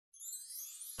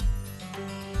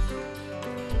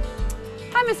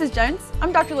Hi, Mrs. Jones.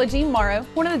 I'm Dr. Garretson Morrow,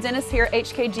 one of the dentists here at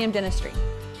HKGM Dentistry.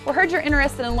 We heard you're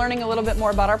interested in learning a little bit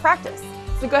more about our practice.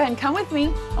 So go ahead and come with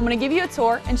me. I'm going to give you a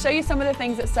tour and show you some of the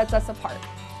things that sets us apart.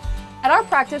 At our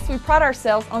practice, we pride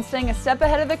ourselves on staying a step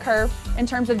ahead of the curve in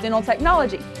terms of dental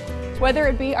technology. Whether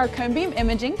it be our cone beam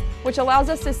imaging, which allows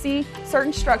us to see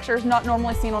certain structures not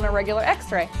normally seen on a regular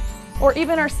x-ray, or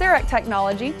even our CEREC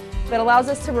technology that allows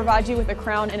us to provide you with a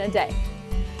crown in a day.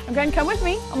 Go ahead and come with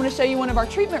me. I'm going to show you one of our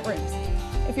treatment rooms.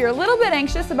 If you're a little bit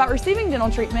anxious about receiving dental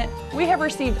treatment, we have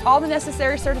received all the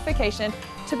necessary certification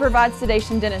to provide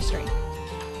sedation dentistry.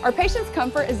 Our patient's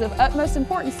comfort is of utmost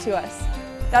importance to us.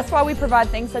 That's why we provide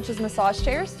things such as massage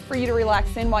chairs for you to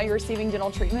relax in while you're receiving dental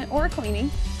treatment or a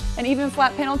cleaning, and even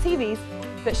flat panel TVs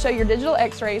that show your digital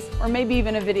x-rays or maybe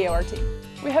even a video or two.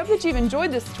 We hope that you've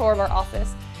enjoyed this tour of our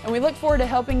office, and we look forward to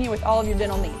helping you with all of your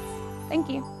dental needs. Thank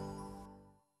you.